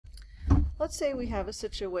Let's say we have a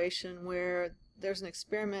situation where there's an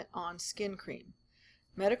experiment on skin cream.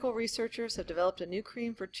 Medical researchers have developed a new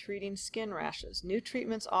cream for treating skin rashes. New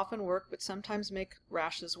treatments often work, but sometimes make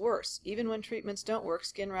rashes worse. Even when treatments don't work,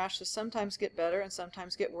 skin rashes sometimes get better and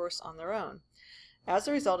sometimes get worse on their own. As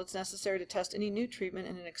a result, it's necessary to test any new treatment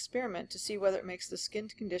in an experiment to see whether it makes the skin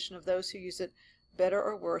condition of those who use it better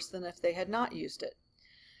or worse than if they had not used it.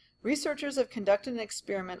 Researchers have conducted an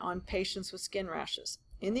experiment on patients with skin rashes.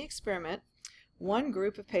 In the experiment, one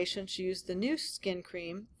group of patients used the new skin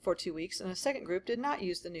cream for 2 weeks, and a second group did not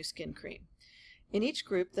use the new skin cream. In each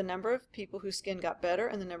group, the number of people whose skin got better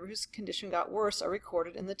and the number whose condition got worse are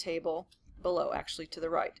recorded in the table below, actually to the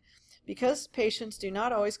right. Because patients do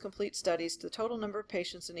not always complete studies, the total number of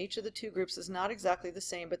patients in each of the two groups is not exactly the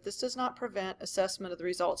same, but this does not prevent assessment of the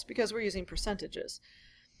results because we're using percentages.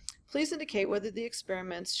 Please indicate whether the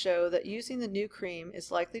experiments show that using the new cream is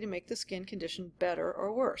likely to make the skin condition better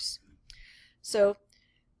or worse. So,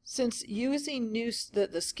 since using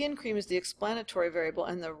the skin cream is the explanatory variable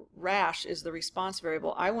and the rash is the response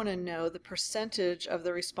variable, I want to know the percentage of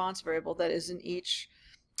the response variable that is in each,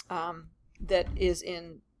 that is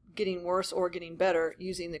in getting worse or getting better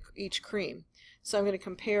using each cream. So I'm going to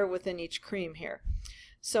compare within each cream here.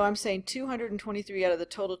 So I'm saying 223 out of the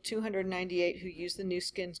total 298 who used the new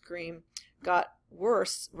skin cream got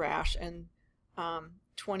worse rash, and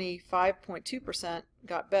 25.2%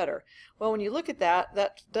 got better. Well, when you look at that,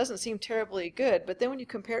 that doesn't seem terribly good, but then when you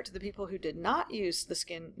compare it to the people who did not use the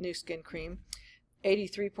new skin cream,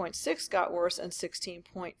 83.6% got worse and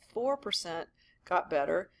 16.4% got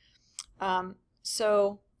better.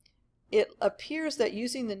 So it appears that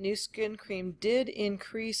using the new skin cream did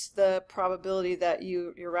increase the probability that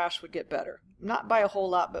your rash would get better. Not by a whole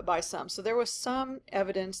lot, but by some. So there was some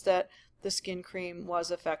evidence that the skin cream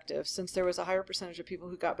was effective, since there was a higher percentage of people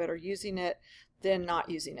who got better using it than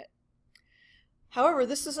not using it. However,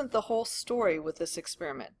 this isn't the whole story with this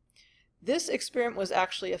experiment. This experiment was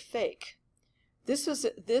actually a fake.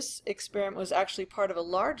 This experiment was actually part of a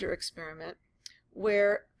larger experiment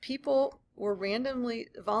where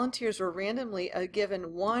volunteers were randomly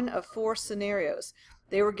given one of 4 scenarios.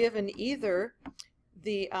 They were given either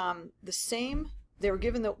the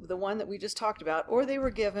one that we just talked about, or they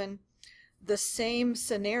were given the same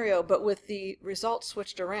scenario but with the results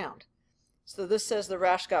switched around. So this says the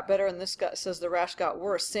rash got better and this says the rash got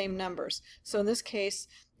worse, same numbers. So in this case,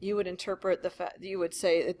 you would interpret the fact, you would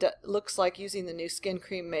say it looks like using the new skin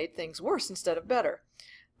cream made things worse instead of better,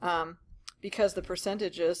 because the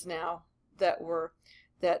percentages now that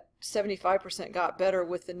 75% got better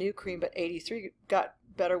with the new cream, but 83% got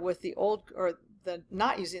better with the old, or the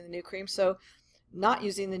not using the new cream. So not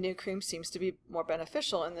using the new cream seems to be more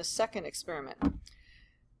beneficial in this second experiment.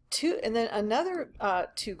 And then another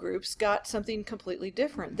 2 groups got something completely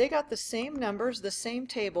different. They got the same numbers, the same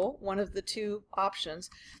table, one of the 2 options,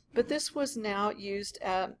 but this was now used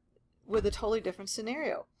with a totally different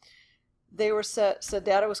scenario. They were so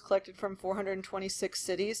data was collected from 426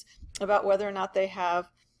 cities about whether or not they have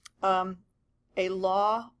a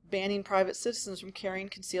law banning private citizens from carrying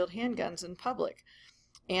concealed handguns in public,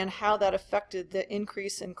 and how that affected the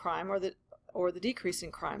increase in crime or the decrease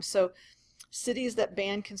in crime. So cities that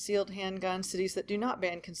ban concealed handguns, cities that do not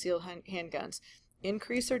ban concealed handguns,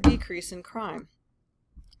 increase or decrease in crime.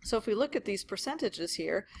 So if we look at these percentages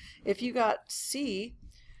here, if you got C,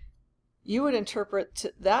 you would interpret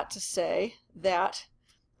that to say that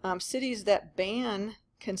cities that ban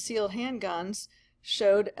concealed handguns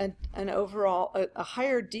showed an overall a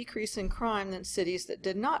higher decrease in crime than cities that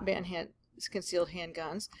did not ban concealed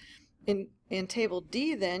handguns. In table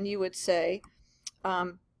D, then, you would say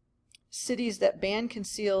cities that ban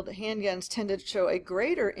concealed handguns tended to show a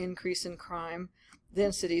greater increase in crime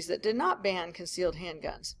than cities that did not ban concealed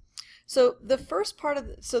handguns. So the first part of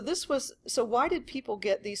so why did people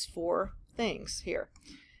get these 4 things here?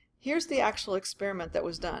 Here's the actual experiment that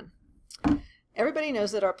was done. Everybody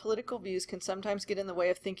knows that our political views can sometimes get in the way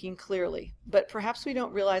of thinking clearly, but perhaps we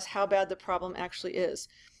don't realize how bad the problem actually is.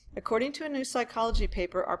 According to a new psychology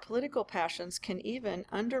paper, our political passions can even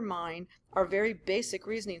undermine our very basic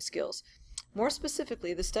reasoning skills. More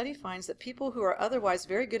specifically, the study finds that people who are otherwise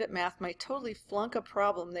very good at math might totally flunk a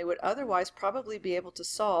problem they would otherwise probably be able to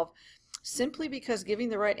solve simply because giving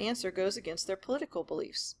the right answer goes against their political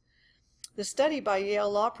beliefs. The study by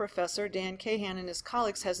Yale law professor Dan Kahan and his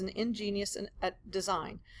colleagues has an ingenious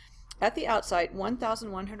design. At the outset,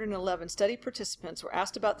 1,111 study participants were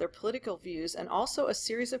asked about their political views and also a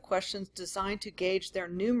series of questions designed to gauge their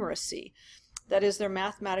numeracy, that is, their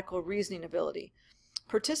mathematical reasoning ability.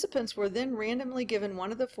 Participants were then randomly given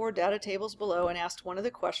one of the 4 data tables below and asked one of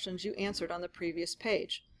the questions you answered on the previous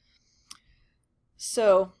page.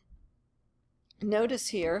 So notice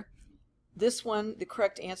here, this one, the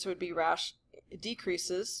correct answer would be rash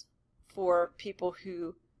decreases for people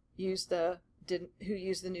who use the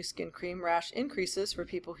new skin cream. Rash increases for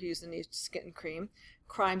people who use the new skin cream.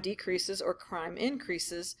 Crime decreases or crime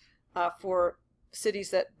increases for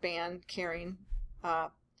cities that ban carrying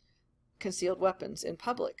concealed weapons in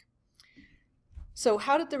public. So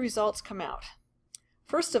how did the results come out?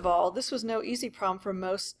 First of all, this was no easy problem for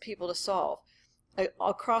most people to solve.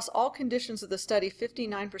 Across all conditions of the study,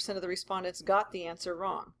 59% of the respondents got the answer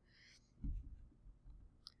wrong.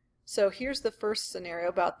 So here's the first scenario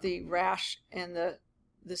about the rash and the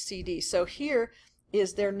CD. So here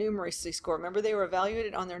is their numeracy score. Remember, they were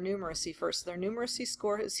evaluated on their numeracy first. Their numeracy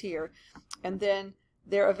score is here, and then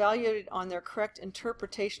they're evaluated on their correct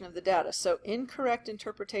interpretation of the data. So incorrect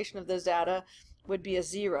interpretation of the data would be a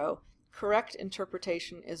 0. Correct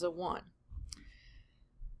interpretation is a 1.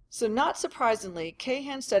 So not surprisingly,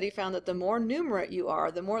 Cahan's study found that the more numerate you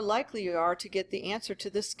are, the more likely you are to get the answer to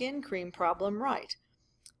the skin cream problem right.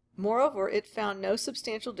 Moreover, it found no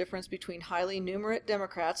substantial difference between highly numerate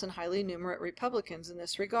Democrats and highly numerate Republicans in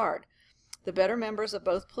this regard. The better members of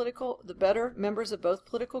both political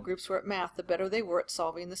groups were at math, the better they were at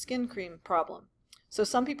solving the skin cream problem. So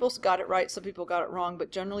some people got it right, some people got it wrong,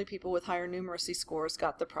 but generally people with higher numeracy scores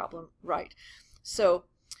got the problem right. So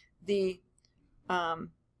the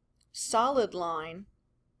solid line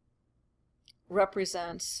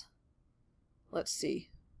represents, let's see,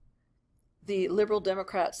 the liberal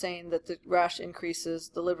Democrat saying that the rash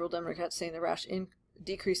increases, the liberal Democrat saying the rash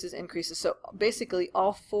decreases, increases. So basically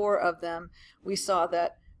all 4 of them, we saw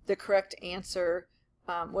that the correct answer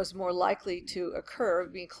was more likely to occur,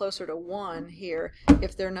 being closer to 1 here,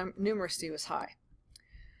 if their numeracy was high.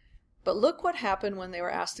 But look what happened when they were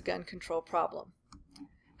asked the gun control problem.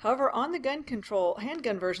 However, on the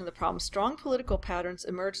handgun version of the problem, strong political patterns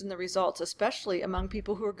emerged in the results, especially among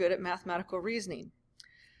people who are good at mathematical reasoning.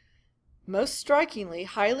 Most strikingly,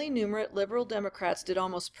 highly numerate liberal Democrats did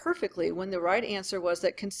almost perfectly when the right answer was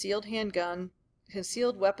that concealed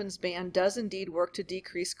weapons ban does indeed work to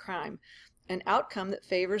decrease crime, an outcome that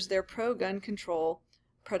favors their pro-gun control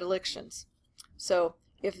predilections. So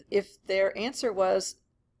if their answer was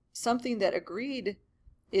something that agreed,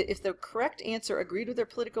 if the correct answer agreed with their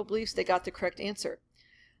political beliefs, they got the correct answer.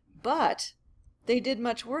 But they did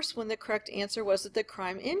much worse when the correct answer was that the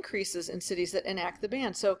crime increases in cities that enact the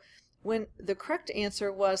ban. So when the correct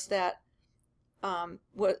answer was that,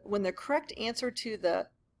 when the correct answer to the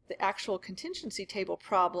actual contingency table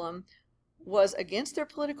problem was against their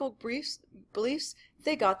political beliefs,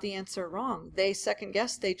 they got the answer wrong. They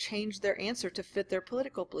second-guessed, they changed their answer to fit their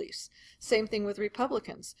political beliefs. Same thing with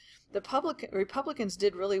Republicans. Republicans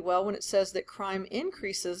did really well when it says that crime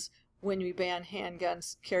increases when we ban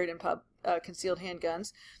handguns carried in concealed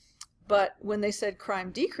handguns. But when they said crime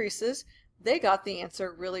decreases, they got the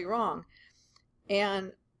answer really wrong.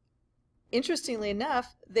 And interestingly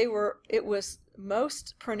enough, it was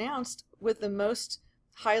most pronounced with the most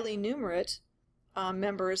highly numerate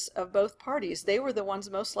members of both parties. They were the ones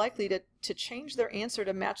most likely to change their answer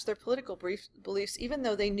to match their political beliefs, even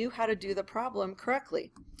though they knew how to do the problem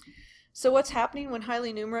correctly. So what's happening when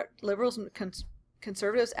highly numerate liberals and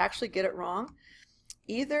conservatives actually get it wrong?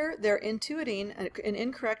 Either they're intuiting an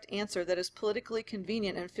incorrect answer that is politically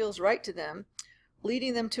convenient and feels right to them,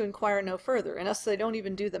 leading them to inquire no further. And thus they don't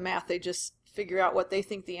even do the math, they just figure out what they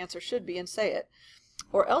think the answer should be and say it.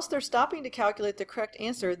 Or else they're stopping to calculate the correct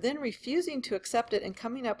answer, then refusing to accept it and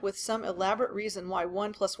coming up with some elaborate reason why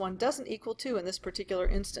 1 + 1 doesn't equal 2 in this particular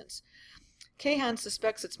instance. Cahan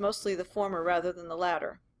suspects it's mostly the former rather than the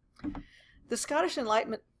latter. The Scottish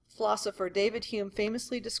Enlightenment philosopher David Hume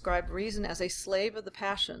famously described reason as a slave of the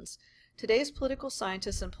passions. Today's political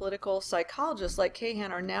scientists and political psychologists like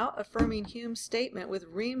Cahan are now affirming Hume's statement with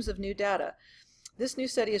reams of new data. This new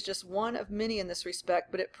study is just one of many in this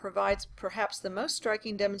respect, but it provides perhaps the most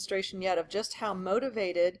striking demonstration yet of just how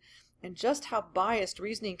motivated and just how biased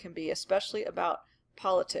reasoning can be, especially about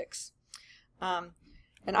politics. And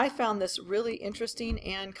I found this really interesting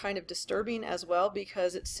and kind of disturbing as well,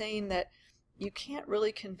 because it's saying that you can't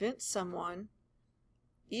really convince someone,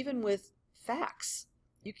 even with facts.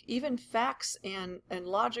 Even facts and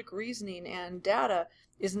logic reasoning and data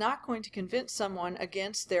is not going to convince someone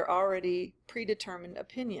against their already predetermined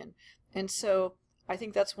opinion. And so I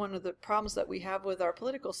think that's one of the problems that we have with our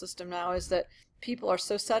political system now, is that people are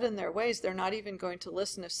so set in their ways they're not even going to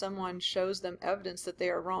listen if someone shows them evidence that they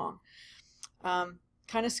are wrong.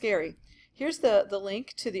 Kind of scary. Here's the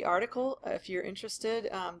link to the article if you're interested.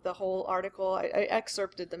 The whole article, I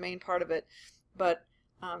excerpted the main part of it, but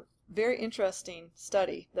very interesting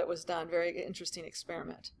study that was done, very interesting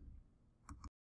experiment.